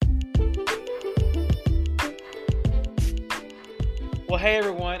Well, hey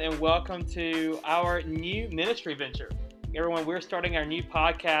everyone, and welcome to our new ministry venture. Everyone, we're starting our new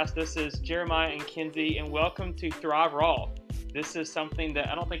podcast. This is Jeremiah and Kinsey, and welcome to Thrive Raw. This is something that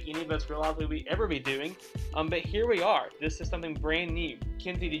I don't think any of us realized we would ever be doing, but here we are. This is something brand new.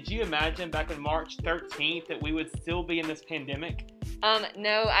 Kinsey, did you imagine back on March 13th that we would still be in this pandemic?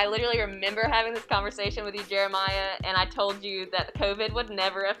 No, I literally remember having this conversation with you, Jeremiah, and I told you that COVID would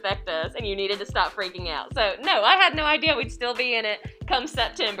never affect us and you needed to stop freaking out. So, no, I had no idea we'd still be in it come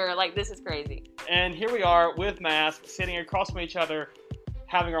September. Like, this is crazy. And here we are with masks, sitting across from each other,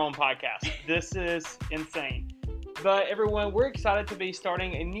 having our own podcast. This is insane. But everyone, we're excited to be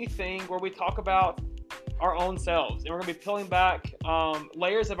starting a new thing where we talk about our own selves. And we're going to be peeling back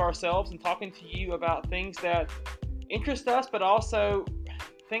layers of ourselves and talking to you about things that interest us, but also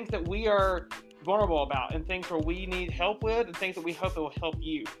things that we are vulnerable about and things where we need help with and things that we hope will help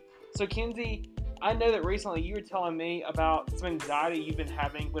you. So Kinsey, I know that recently you were telling me about some anxiety you've been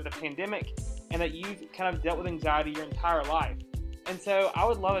having with the pandemic and that you've kind of dealt with anxiety your entire life. And so I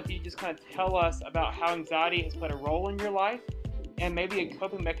would love if you just kind of tell us about how anxiety has played a role in your life and maybe a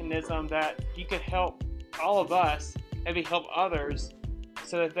coping mechanism that you could help all of us, maybe help others,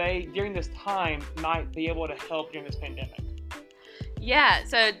 so that they, during this time, might be able to help during this pandemic. Yeah,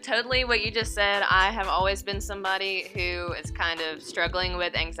 so totally what you just said. I have always been somebody who is kind of struggling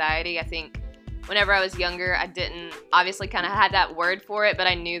with anxiety. I think whenever I was younger, I didn't obviously kind of had that word for it, but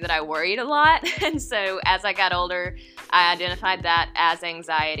I knew that I worried a lot. And so as I got older, I identified that as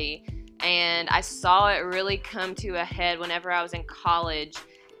anxiety. And I saw it really come to a head whenever I was in college.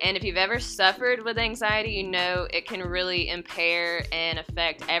 And if you've ever suffered with anxiety, you know it can really impair and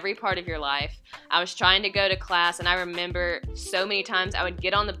affect every part of your life. I was trying to go to class, and I remember so many times I would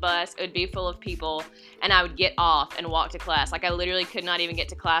get on the bus, it would be full of people, and I would get off and walk to class. Like I literally could not even get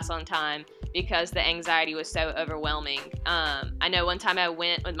to class on time because the anxiety was so overwhelming. I know one time I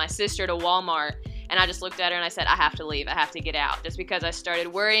went with my sister to Walmart, and I just looked at her and I said, I have to leave, I have to get out, just because I started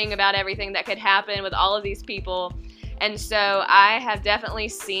worrying about everything that could happen with all of these people. And so I have definitely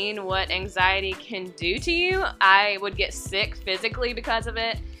seen what anxiety can do to you. I would get sick physically because of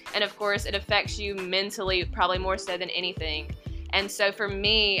it. And of course, it affects you mentally, probably more so than anything. And so for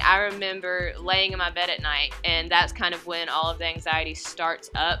me, I remember laying in my bed at night, and that's kind of when all of the anxiety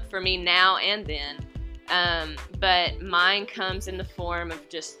starts up for me now and then. But mine comes in the form of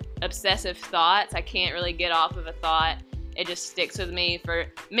just obsessive thoughts. I can't really get off of a thought. It just sticks with me for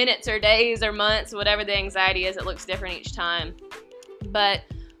minutes or days or months, whatever the anxiety is. It looks different each time. But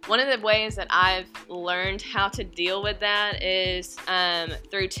one of the ways that I've learned how to deal with that is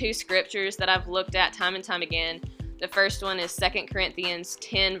through two scriptures that I've looked at time and time again. The first one is 2 Corinthians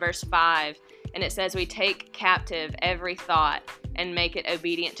 10, verse 5. And it says, we take captive every thought and make it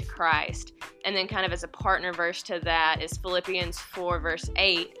obedient to Christ. And then kind of as a partner verse to that is Philippians 4, verse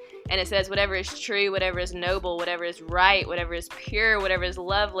 8. And it says, whatever is true, whatever is noble, whatever is right, whatever is pure, whatever is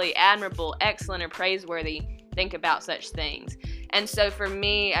lovely, admirable, excellent, or praiseworthy, think about such things. And so for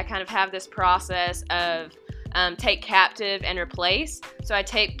me, I kind of have this process of take captive and replace. So I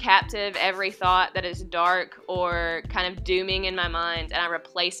take captive every thought that is dark or kind of dooming in my mind, and I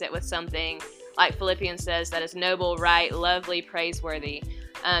replace it with something like Philippians says that is noble, right, lovely, praiseworthy.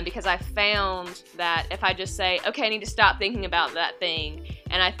 Because I found that if I just say, okay, I need to stop thinking about that thing,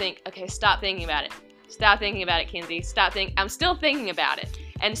 and I think, okay, stop thinking about it. Stop thinking about it, Kinsey. I'm still thinking about it.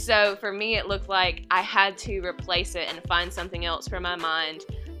 And so for me, it looked like I had to replace it and find something else for my mind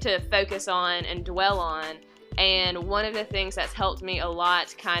to focus on and dwell on. And one of the things that's helped me a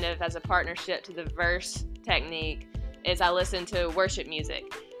lot kind of as a partnership to the verse technique is I listen to worship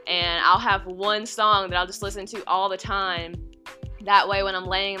music. And I'll have one song that I'll just listen to all the time. That way, when I'm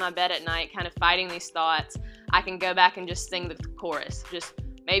laying in my bed at night, kind of fighting these thoughts, I can go back and just sing the chorus. Just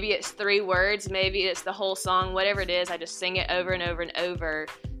maybe it's 3 words, maybe it's the whole song, whatever it is, I just sing it over and over and over.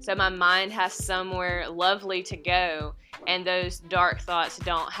 So my mind has somewhere lovely to go, and those dark thoughts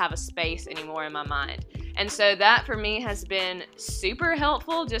don't have a space anymore in my mind. And so that for me has been super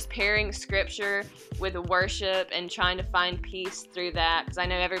helpful, just pairing scripture with worship and trying to find peace through that, because I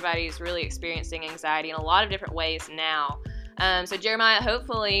know everybody's really experiencing anxiety in a lot of different ways now. So Jeremiah,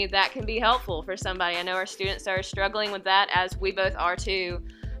 hopefully that can be helpful for somebody. I know our students are struggling with that, as we both are too.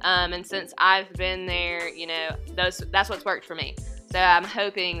 And since I've been there, you know, that's what's worked for me. So I'm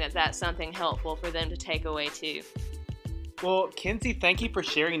hoping that that's something helpful for them to take away too. Well, Kinsey, thank you for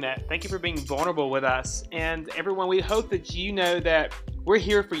sharing that. Thank you for being vulnerable with us. And everyone, we hope that you know that we're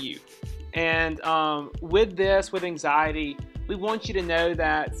here for you. And with anxiety, we want you to know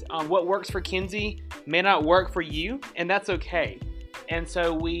that what works for Kinsey may not work for you, and that's okay. And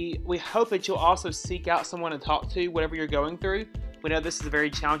so we hope that you'll also seek out someone to talk to, whatever you're going through, We know this is a very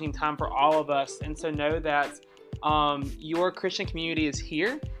challenging time for all of us, and so know that your Christian community is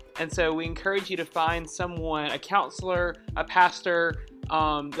here. And so we encourage you to find someone, a counselor, a pastor,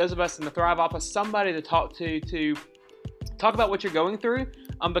 those of us in the Thrive office, somebody to talk to talk about what you're going through,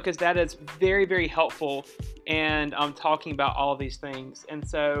 because that is very, very helpful and talking about all of these things. And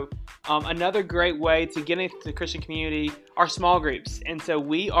so another great way to get into the Christian community are small groups. And so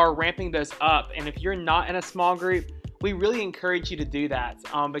we are ramping those up. And if you're not in a small group, we really encourage you to do that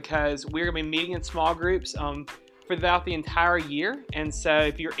because we're going to be meeting in small groups for about the entire year. And so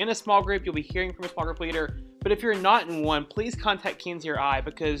if you're in a small group, you'll be hearing from a small group leader. But if you're not in one, please contact Kenzie or I,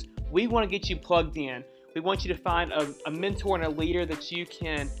 because we want to get you plugged in. We want you to find a mentor and a leader that you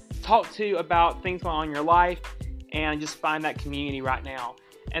can talk to about things going on in your life and just find that community right now.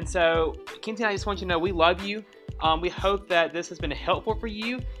 And so, Kenzie and I just want you to know we love you. We hope that this has been helpful for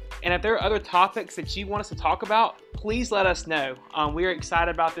you. And if there are other topics that you want us to talk about, please let us know. We are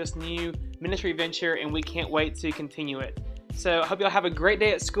excited about this new ministry venture, and we can't wait to continue it. So I hope y'all have a great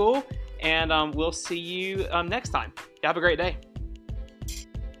day at school, and we'll see you next time. Y'all have a great day.